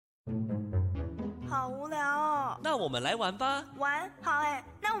好无聊哦。那我们来玩吧。玩？好哎，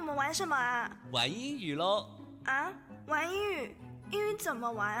那我们玩什么啊？玩英语咯。啊？玩英语？英语怎么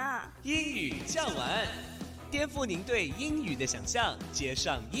玩啊？英语酱玩，颠覆您对英语的想象，接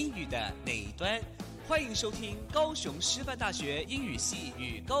上英语的那一端。欢迎收听高雄师范大学英语系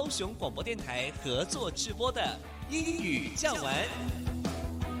与高雄广播电台合作制播的英语酱玩。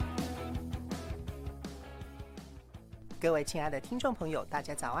各位亲爱的听众朋友，大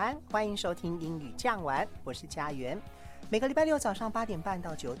家早安，欢迎收听英语酱玩，我是嘉媛。每个礼拜六早上8点半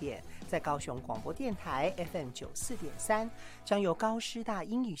到9点，在高雄广播电台 FM94.3，将由高师大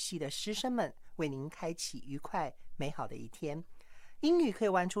英语系的师生们为您开启愉快美好的一天。英语可以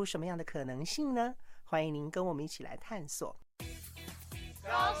玩出什么样的可能性呢？欢迎您跟我们一起来探索。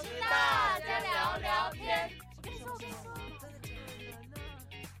高师大家聊聊天。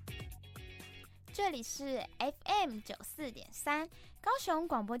这里是 FM94.3 高雄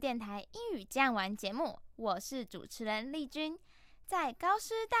广播电台英语酱玩节目，我是主持人丽君。在高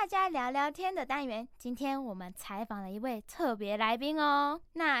师大家聊聊天的单元，今天我们采访了一位特别来宾哦。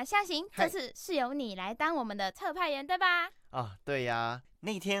那向行，这次是由你来当我们的特派员对吧？哦，对呀，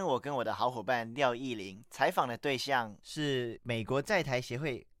那天我跟我的好伙伴廖艺林采访的对象是美国在台协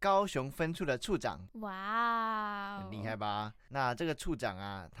会高雄分处的处长。哇，很厉害吧？那这个处长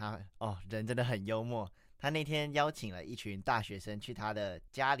啊，他人真的很幽默。他那天邀请了一群大学生去他的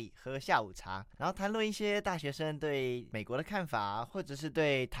家里喝下午茶，然后谈论一些大学生对美国的看法，或者是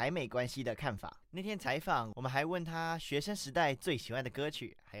对台美关系的看法。那天采访，我们还问他学生时代最喜欢的歌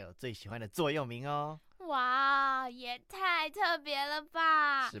曲，还有最喜欢的座右铭哦。哇，也太特别了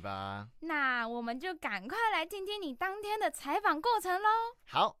吧，是吧？那我们就赶快来听听你当天的采访过程咯。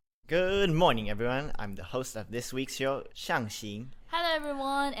好， Good morning everyone, I'm the host of this week's show, 向行。 Hello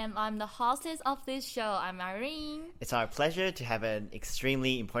everyone, and I'm the hostess of this show, I'm Irene. It's our pleasure to have an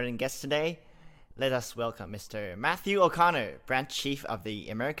extremely important guest today. Let us welcome Mr. Matthew O'Connor, Branch Chief of the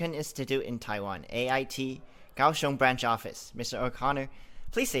American Institute in Taiwan, AIT, Kaohsiung Branch Office. Mr. O'Connor,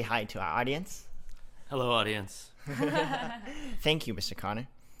 please say hi to our audience. Hello, audience. Thank you, Mr. Connor.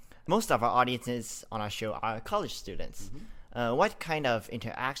 Most of our audiences on our show are college students. What kind of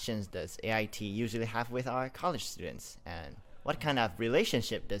interactions does AIT usually have with our college students? And what kind of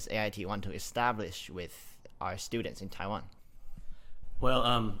relationship does AIT want to establish with our students in Taiwan? Well,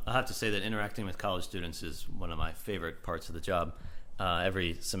 I have to say that interacting with college students is one of my favorite parts of the job.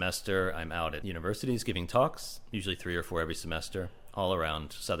 Every semester, I'm out at universities giving talks, usually 3 or 4 every semester, all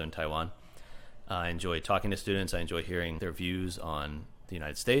around southern Taiwan. I enjoy talking to students. I enjoy hearing their views on the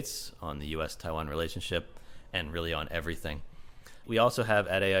United States, on the U.S.-Taiwan relationship, and really on everything. We also have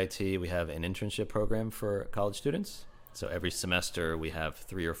at AIT, we have an internship program for college students. So every semester we have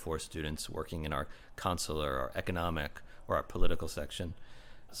 3 or 4 students working in our consular, our economic, or our political section.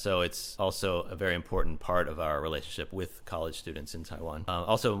 So it's also a very important part of our relationship with college students in Taiwan.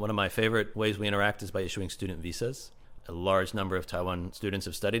 Also, one of my favorite ways we interact is by issuing student visas. A large number of Taiwan students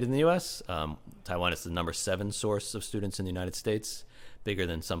have studied in the U.S. Taiwan is the number 7 source of students in the United States, bigger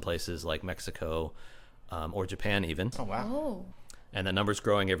than some places like Mexico or Japan even. Oh, wow. Oh. And that number's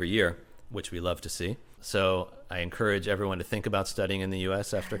growing every year, which we love to see. So I encourage everyone to think about studying in the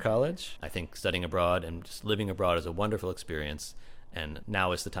U.S. after college. I think studying abroad and just living abroad is a wonderful experience. And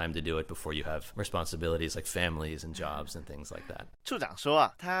now is the time to do it before you have responsibilities like families and jobs and things like that. 处长说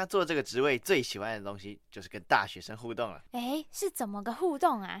啊，他做这个职位最喜欢的东西就是跟大学生互动了。是怎么个互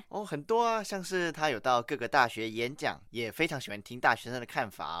动啊？很多啊，像是他有到各个大学演讲，也非常喜欢听大学生的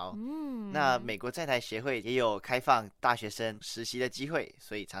看法哦。那美国在台协会也有开放大学生实习的机会，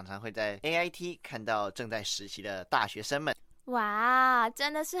所以常常会在 AIT 看到正在实习的大学生们。哇，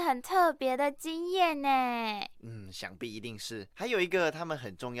真的是很特别的经验呢。想必一定是。还有一个他们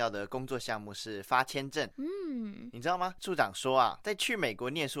很重要的工作项目是发签证。你知道吗？处长说啊，在去美国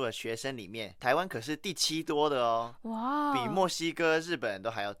念书的学生里面，台湾可是第7多的哦。哇，比墨西哥、日本都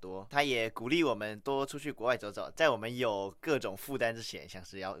还要多。他也鼓励我们多出去国外走走，在我们有各种负担之前，像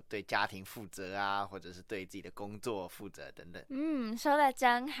是要对家庭负责啊，或者是对自己的工作负责等等。说得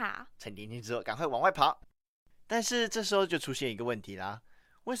真好。趁年轻之后赶快往外跑。但是这时候就出现一个问题啦，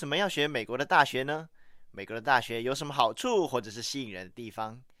为什么要选美国的大学呢？美国的大学有什么好处或者是吸引人的地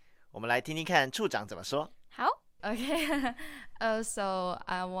方？我们来听听看处长怎么说。好。Okay, so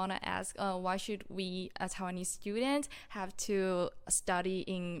I want to ask, why should we, as Taiwanese students, have to study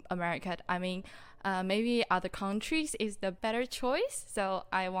in America? I mean, maybe other countries is the better choice. So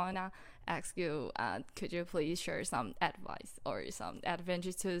I want to ask you, could you please share some advice or some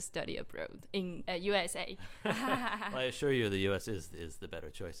advantages to study abroad in USA? Well, I assure you the U.S. is the better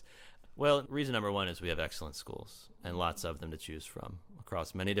choice. Well, reason number one is we have excellent schools and lots of them to choose from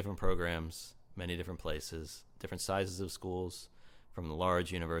across many different programs, many different places, different sizes of schools, from the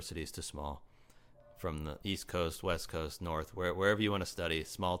large universities to small, from the East Coast, West Coast, North, wherever you want to study,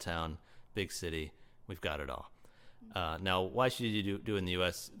 small town, big city, we've got it all. Now, why should you do in the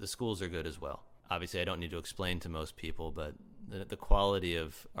U.S.? The schools are good as well. Obviously, I don't need to explain to most people, but the quality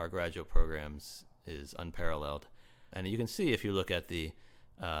of our graduate programs is unparalleled. And you can see if you look at the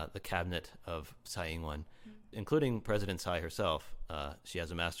cabinet of Tsai Ing-wen, including President Tsai herself. She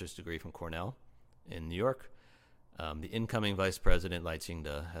has a master's degree from Cornell in New York. The incoming Vice President, Lai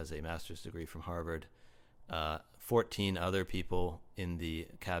Ching-te, has a master's degree from Harvard. 14 other people in the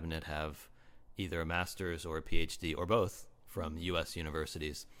cabinet have either a master's or a PhD or both from U.S.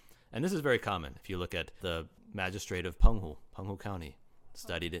 universities. And this is very common. If you look at the magistrate of Penghu County,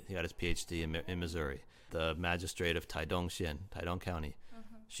 studied it, he got his PhD in Missouri. The magistrate of Taidong County,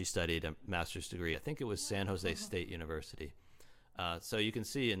 she studied a master's degree. I think it was San Jose State University. So you can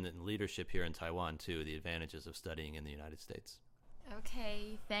see in the leadership here in Taiwan, too, the advantages of studying in the United States.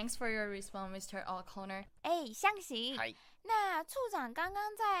 Okay, thanks for your response, Mr. O'Connor. 象形，那处长刚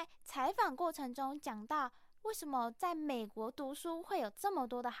刚在采访过程中讲到，为什么在美国读书会有这么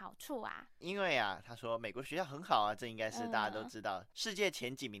多的好处啊？因为啊，他说美国学校很好啊，这应该是大家都知道，世界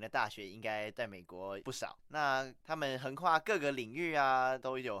前几名的大学应该在美国不少。那他们横跨各个领域啊，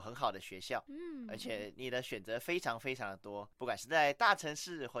都有很好的学校，而且你的选择非常非常的多，不管是在大城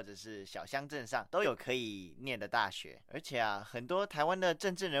市或者是小乡镇上，都有可以念的大学。而且啊，很多台湾的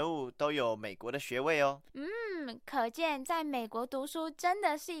政治人物都有美国的学位哦。可见在美国读书真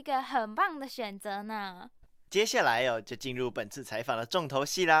的是一个很棒的选择呢。接下来就进入本次采访的重头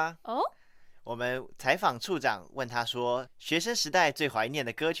戏啦。我们采访处长问他说，学生时代最怀念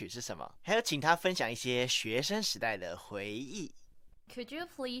的歌曲是什么？还有请他分享一些学生时代的回忆。Could you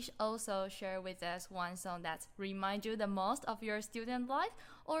please also share with us one song that reminds you the most of your student life,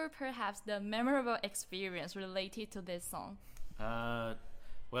 or perhaps the memorable experience related to this song?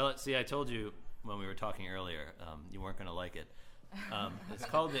 Well, see, I told you when we were talking earlier, you weren't going to like it. It's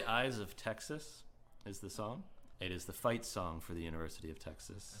called The Eyes of Texas. Is the song. It is the fight song for the University of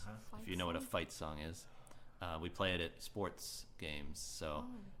Texas. If you know what a fight song is. We play it at sports games, so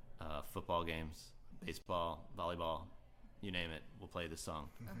football games, baseball, volleyball, you name it, we'll play this song.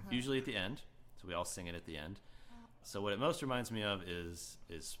 Usually at the end, so we all sing it at the end. So what it most reminds me of is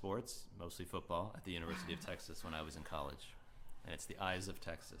sports, mostly football, at the University of Texas when I was in college. And it's The Eyes of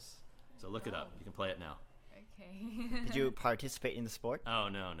Texas. So look it up. You can play it now. Okay. Did you participate in the sport? Oh,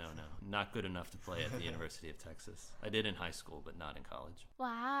 no. Not good enough to play at the University of Texas. I did in high school, but not in college.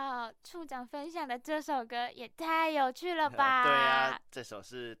 哇，处长分享的这首歌也太有趣了吧？对啊，这首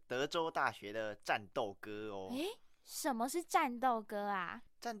是德州大学的战斗歌哦。什么是战斗歌啊？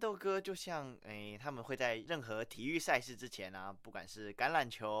战斗歌就像他们会在任何体育赛事之前啊，不管是橄榄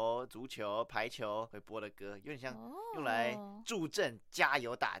球、足球、排球会播的歌，有点像用来助阵、加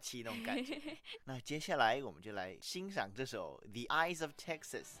油打气那种感觉。那接下来我们就来欣赏这首《The Eyes of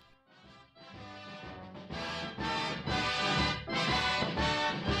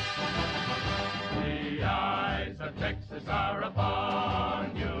Texas》。The eyes of Texas are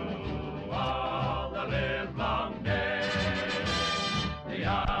upon you all the livelong day. The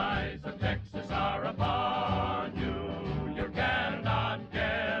eyes of Texas are upon you. You cannot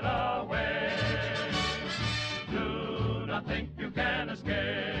get away. Do not think you can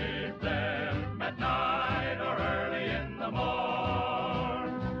escape them at night or early in the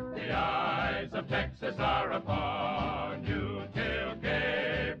morn. The eyes of Texas are upon you till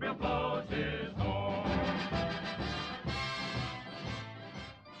Gabriel blows his horn.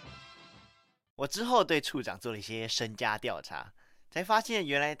 我之后对处长做了一些身家调查，才发现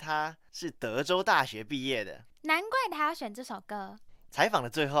原来他是德州大学毕业的，难怪他要选这首歌。采访的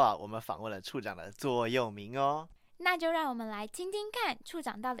最后啊，我们访问了处长的座右铭哦。那就让我们来听听看处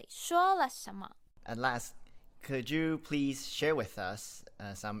长到底说了什么。At last, could you please share with us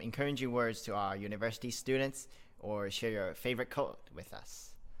some encouraging words to our university students, or share your favorite quote with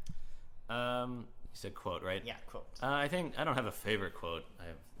us? You said quote, right? Yeah, quote. I think I don't have a favorite quote. I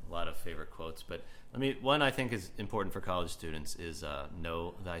have a lot of favorite quotes, but one I think is important for college students is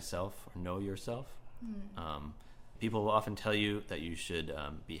know thyself, or know yourself. People will often tell you that you should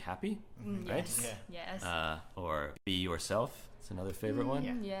be happy, right? Yes. Or be yourself. It's another favorite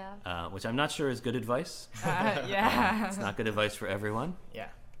one. Yeah. Which I'm not sure is good advice. Yeah. It's not good advice for everyone. Yeah.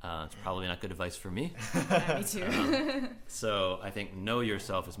 It's probably not good advice for me. Me too. So I think know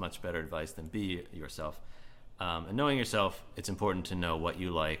yourself is much better advice than be yourself. And knowing yourself, it's important to know what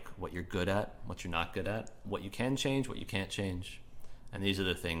you like, what you're good at, what you're not good at, what you can change, what you can't change. And these are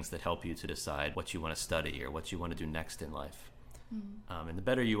the things that help you to decide what you want to study or what you want to do next in life. And the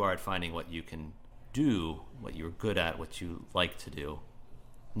better you are at finding what you can do, what you're good at, what you like to do,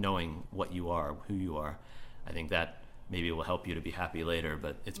 knowing what you are, who you are, I think that maybe will help you to be happy later,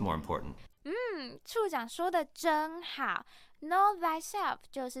 but it's more important. 处长说的真好 ，Know thyself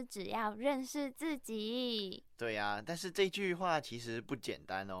就是只要认识自己。对啊，但是这句话其实不简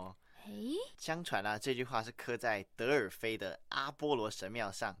单哦。相传啊，这句话是刻在德尔菲的阿波罗神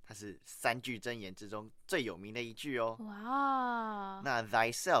庙上，它是3句箴言之中最有名的一句哦。哇，那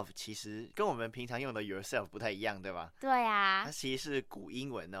thyself 其实跟我们平常用的 yourself 不太一样，对吧？对啊，它其实是古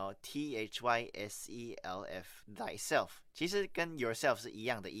英文哦 ，thyself thyself， 其实跟 yourself 是一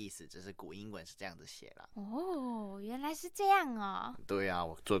样的意思，只是古英文是这样子写啦。哦，原来是这样哦。对啊，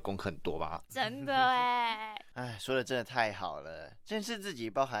我做的功课很多吧？真的哎。哎，说的真的太好了，认识自己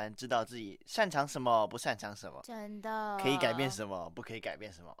包含知道自己擅长什么，不擅长什么，真的可以改变什么，不可以改变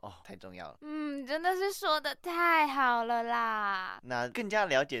什么，哦，太重要了。真的是说的太好了啦。那更加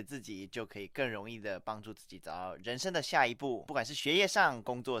了解自己，就可以更容易的帮助自己找到人生的下一步，不管是学业上、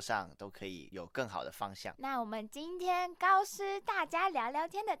工作上，都可以有更好的方向。那我们今天高师大家聊聊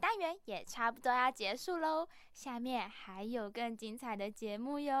天的单元也差不多要结束喽，下面还有更精彩的节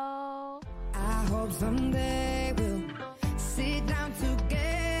目哟。I hope someday we'll sit down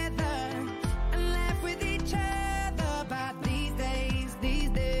together and laugh with each other about these days.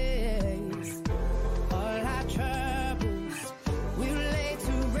 All our troubles we'll lay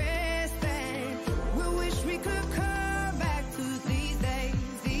to rest and we'll wish we could come back to these days.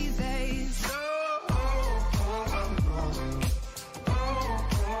 These days.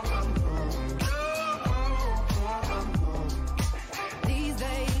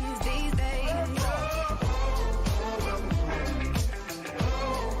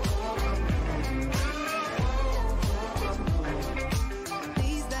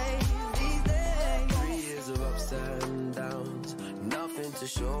 To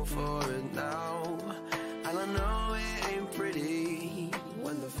show for it now, and I know it ain't pretty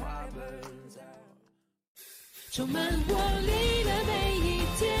when the fire burns out. 充满活力的每一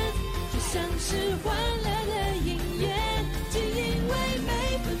天，就像是欢乐的音乐，只因为每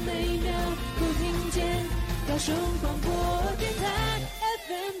分每秒不听见。高雄广播电台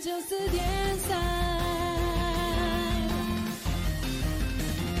FM 94.3。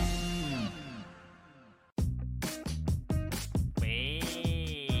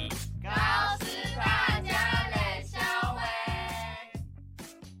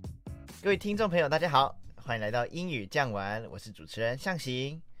各位听众朋友大家好，欢迎来到英语酱玩，我是主持人向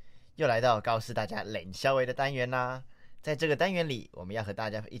行，又来到告诉大家冷消维的单元啦。在这个单元里，我们要和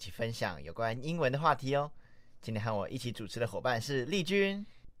大家一起分享有关英文的话题哦。今天和我一起主持的伙伴是丽君。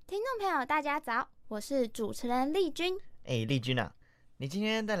听众朋友大家早，我是主持人丽君。丽君啊，你今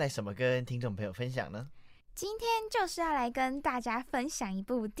天带来什么跟听众朋友分享呢？今天就是要来跟大家分享一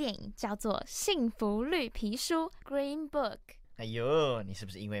部电影，叫做《幸福绿皮书》（Green Book）。哎呦，你是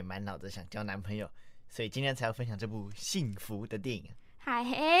不是因为满脑子想交男朋友，所以今天才要分享这部幸福的电影？嗨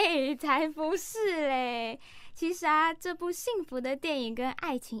嘿，才不是嘞！其实啊，这部幸福的电影跟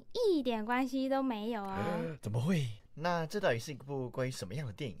爱情一点关系都没有哦。怎么会？那这到底是一部关于什么样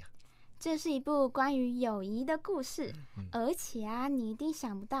的电影啊？这是一部关于友谊的故事，而且啊，你一定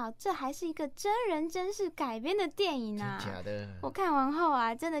想不到，这还是一个真人真事改编的电影啊！真假的？我看完后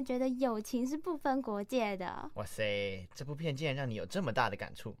啊，真的觉得友情是不分国界的。哇塞，这部片竟然让你有这么大的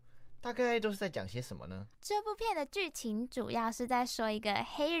感触，大概都是在讲些什么呢？这部片的剧情主要是在说一个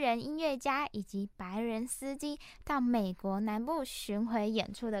黑人音乐家以及白人司机到美国南部巡回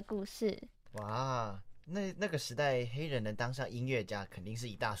演出的故事。哇！那个时代，黑人能当上音乐家，肯定是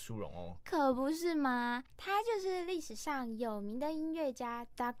一大殊荣哦。可不是吗？他就是历史上有名的音乐家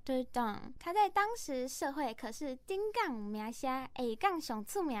Dr. Don。他在当时社会可是顶港名下下港上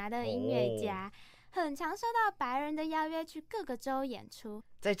出名的音乐家，很常收到白人的邀约去各个州演出。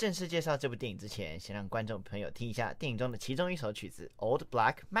在正式介绍这部电影之前，先让观众朋友听一下电影中的其中一首曲子《Old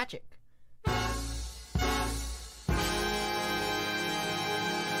Black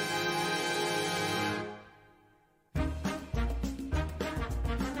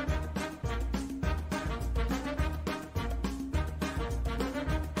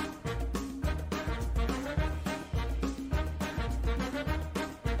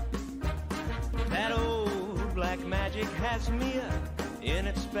old black magic has me in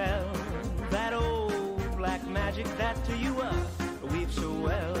its spell. That old black magic that to you weaves so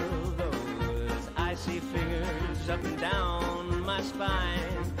well. Those icy fingers up and down my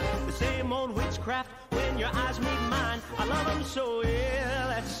spine. The same old witchcraft when your eyes meet mine. I love them so, yeah.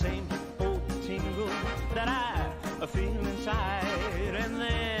 That same old tingle that I feel inside. And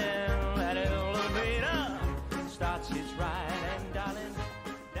then that elevator starts its ride. And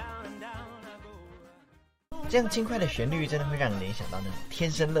这样轻快的旋律真的会让人联想到那种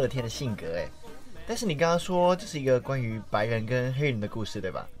天生乐天的性格哎。但是你刚刚说这是一个关于白人跟黑人的故事，对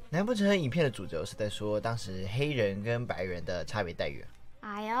吧？难不成影片的主轴是在说当时黑人跟白人的差别待遇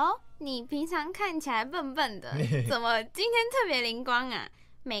啊？哎呦，你平常看起来笨笨的，怎么今天特别灵光啊？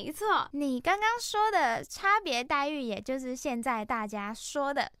没错，你刚刚说的差别待遇，也就是现在大家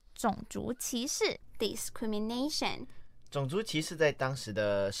说的种族歧视 （discrimination）。种族歧视在当时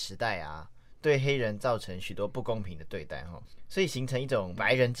的时代啊，对黑人造成许多不公平的对待，所以形成一种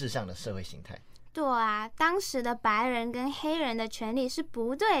白人至上的社会形态。对啊，当时的白人跟黑人的权利是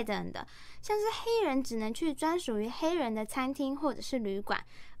不对等的，像是黑人只能去专属于黑人的餐厅或者是旅馆，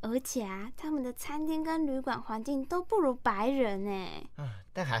而且啊，他们的餐厅跟旅馆环境都不如白人哎。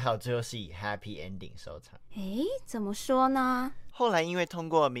但还好最后是以 happy ending 收场。怎么说呢？后来因为通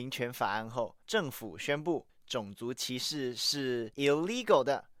过民权法案后，政府宣布种族歧视是 illegal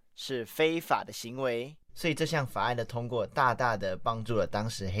的，是非法的行为。所以这项法案的通过，大大的帮助了当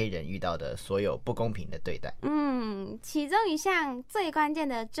时黑人遇到的所有不公平的对待。其中一项最关键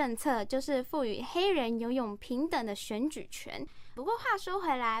的政策就是赋予黑人拥有平等的选举权。不过话说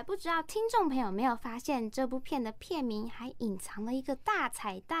回来，不知道听众朋友有没有发现，这部片的片名还隐藏了一个大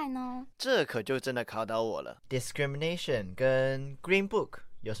彩蛋哦。这可就真的考倒我了。Discrimination 跟 Green Book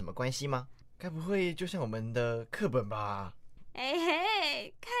有什么关系吗？该不会就像我们的课本吧？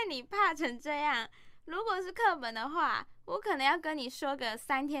看你怕成这样，如果是课本的话，我可能要跟你说个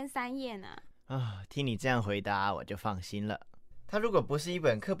3天3夜呢。听你这样回答，我就放心了。它如果不是一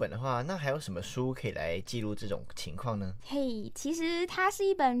本课本的话，那还有什么书可以来记录这种情况呢？其实它是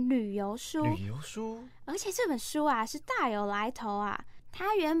一本旅游书。旅游书？而且这本书啊是大有来头啊。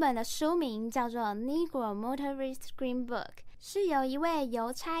它原本的书名叫做 Negro Motorist Green Book， 是由一位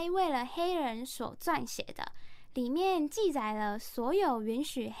邮差为了黑人所撰写的。里面记载了所有允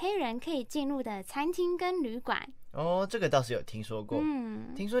许黑人可以进入的餐厅跟旅馆。这个倒是有听说过。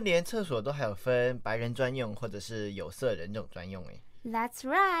听说连厕所都还有分白人专用或者是有色人种专用。That's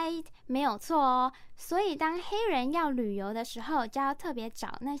right， 没有错哦。所以当黑人要旅游的时候，就要特别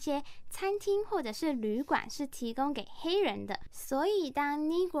找那些餐厅或者是旅馆是提供给黑人的。所以当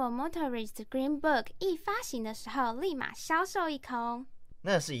Negro Motorist Green Book 一发行的时候，立马销售一空。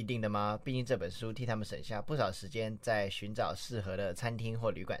那是一定的吗？毕竟这本书替他们省下不少时间在寻找适合的餐厅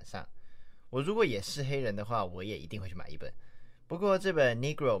或旅馆上。我如果也是黑人的话，我也一定会去买一本。不过这本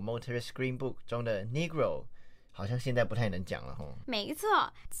Negro Motorist Green Book 中的 Negro 好像现在不太能讲了吼。没错，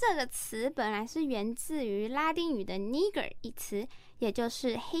这个词本来是源自于拉丁语的 nigger 一词，也就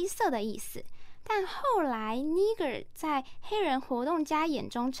是黑色的意思。但后来 nigger 在黑人活动家眼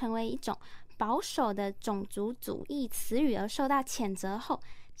中成为一种保守的种族主义词语而受到谴责后，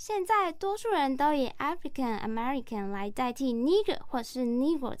现在多数人都以 African American 来代替 nigger 或是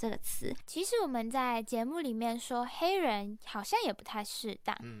negro 这个词。其实我们在节目里面说黑人好像也不太适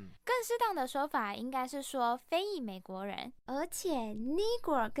当，更适当的说法应该是说非裔美国人。而且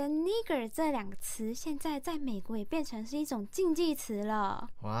negro 跟 nigger 这两个词现在在美国也变成是一种禁忌词了。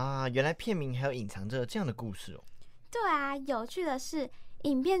哇，原来片名还有隐藏着这样的故事哦。对啊，有趣的是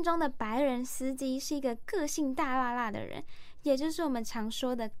影片中的白人司机是一个个性大辣辣的人，也就是我们常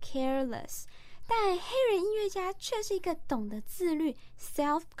说的 careless， 但黑人音乐家却是一个懂得自律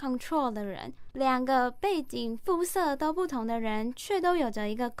self-control 的人。两个背景肤色都不同的人却都有着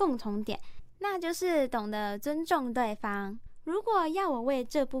一个共同点，那就是懂得尊重对方。如果要我为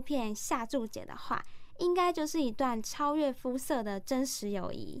这部片下注解的话，应该就是一段超越肤色的真实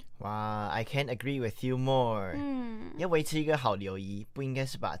友谊。哇 I can't agree with you more。要维持一个好友谊，不应该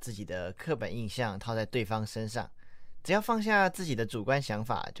是把自己的刻板印象套在对方身上，只要放下自己的主观想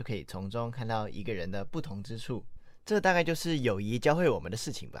法，就可以从中看到一个人的不同之处。这大概就是友谊教会我们的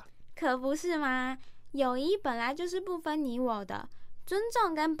事情吧。可不是吗？友谊本来就是不分你我的，尊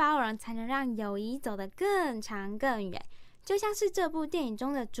重跟包容才能让友谊走得更长更远。就像是这部电影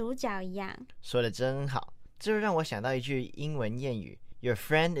中的主角一样。说得真好，这就让我想到一句英文谚语 Your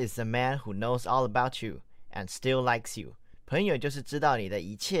friend is the man who knows all about you and still likes you。 朋友就是知道你的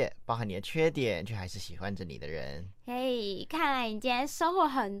一切，包含你的缺点，却还是喜欢着你的人。看来你今天收获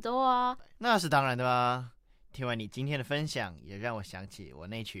很多哦。那是当然的吧。听完你今天的分享，也让我想起我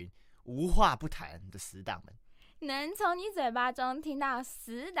那群无话不谈的死党们。能从你嘴巴中听到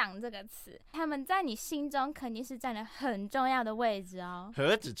死党这个词，他们在你心中肯定是占了很重要的位置哦。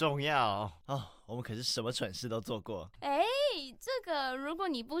何止重要哦，我们可是什么蠢事都做过。这个如果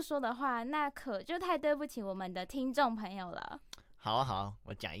你不说的话，那可就太对不起我们的听众朋友了。好，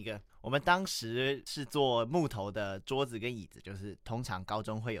我讲一个。我们当时是做木头的桌子跟椅子，就是通常高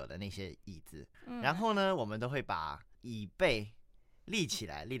中会有的那些椅子。然后呢，我们都会把椅背立起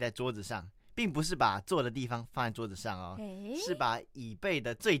来，立在桌子上，并不是把坐的地方放在桌子上哦，是把椅背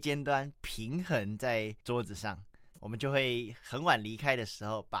的最尖端平衡在桌子上。我们就会很晚离开的时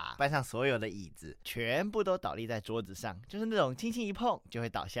候，把班上所有的椅子全部都倒立在桌子上，就是那种轻轻一碰就会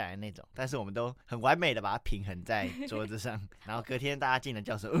倒下来那种。但是我们都很完美的把它平衡在桌子上，然后隔天大家进了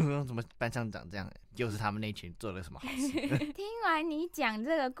教室，怎么班上长这样？就是他们那群做了什么好事？听完你讲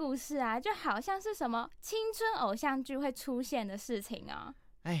这个故事啊，就好像是什么青春偶像剧会出现的事情啊。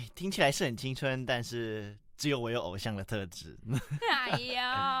哎，听起来是很青春，但是只有我有偶像的特质。哎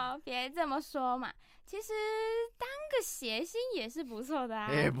呦，别这么说嘛。其实当个谐星也是不错的啊。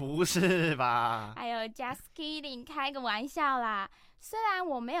不是吧？哎呦 ，just kidding， 开个玩笑啦。虽然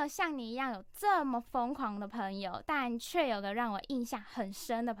我没有像你一样有这么疯狂的朋友，但却有个让我印象很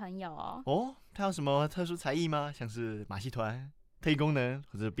深的朋友哦。哦，他有什么特殊才艺吗？像是马戏团、特异功能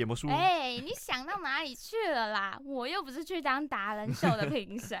或者变魔术？你想到哪里去了啦？我又不是去当达人秀的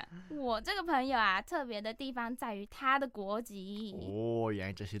评审。我这个朋友啊，特别的地方在于他的国籍。哦，原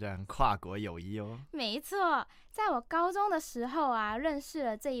来这是段跨国友谊哦。没错，在我高中的时候啊，认识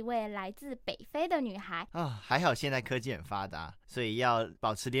了这一位来自北非的女孩啊。还好现在科技很发达，所以要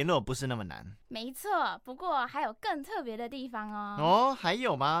保持联络不是那么难。没错，不过还有更特别的地方哦。哦，还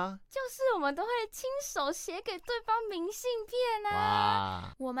有吗？就是我们都会亲手写给对方明信片啊。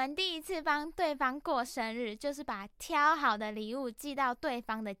哇！我们第一次帮对方过生日，就是把挑好的礼物寄到对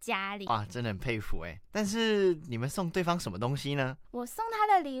方的家里。哇，真的很佩服哎。但是你们送对方什么东西呢？我送他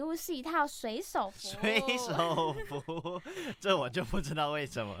的礼物是一套水手服。水手服，这我就不知道为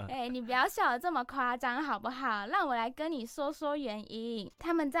什么。你不要笑得这么夸张好不好？让我来跟你说说原因。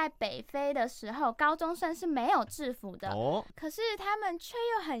他们在北非的时候，高中生是没有制服的哦，可是他们却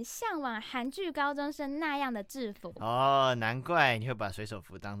又很向往韩剧高中生那样的制服哦，难怪你会把水手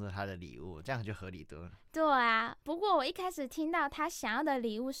服当做他的礼物，这样就合理多了。对啊，不过我一开始听到他想要的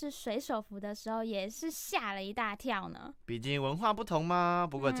礼物是水手服的时候，也是吓了一大跳呢。毕竟文化不同嘛，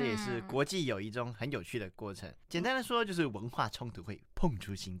不过这也是国际友谊中很有趣的过程。简单的说，就是文化冲突会碰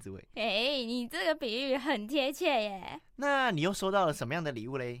出新滋味。你这个比喻很贴切耶。那你又收到了什么样的礼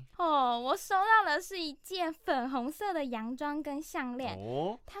物嘞？我收到的是一件粉红色的洋装跟项链。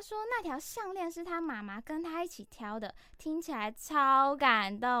他说那条项链是他妈妈跟他一起挑的，听起来超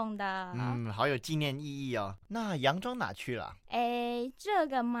感动的。好有纪念意义哦。那洋装哪去了？这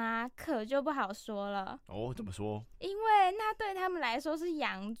个嘛，可就不好说了。怎么说？因为那对他们来说是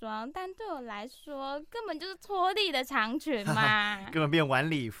洋装，但对我来说根本就是拖地的长裙嘛。根本变晚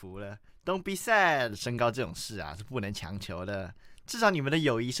礼服了。Don't be sad， 身高这种事啊是不能强求的。至少你们的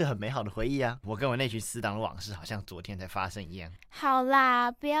友谊是很美好的回忆啊。我跟我那群死党的往事好像昨天才发生一样。好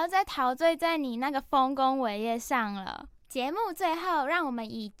啦，不要再陶醉在你那个丰功伟业上了。节目最后，让我们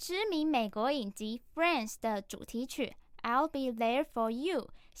以知名美国影集 Friends 的主题曲 I'll Be There For You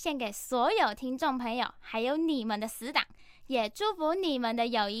献给所有听众朋友，还有你们的死党，也祝福你们的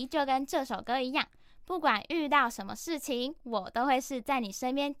友谊就跟这首歌一样，不管遇到什么事情，我都会是在你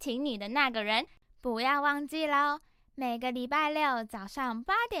身边挺你的那个人。不要忘记咯，每个礼拜六早上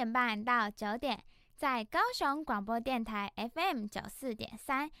8点半到9点，在高雄广播电台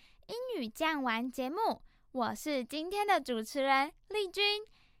FM94.3 英语酱玩节目，我是今天的主持人丽君，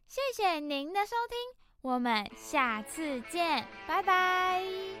谢谢您的收听，我们下次见，拜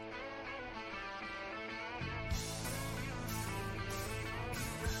拜。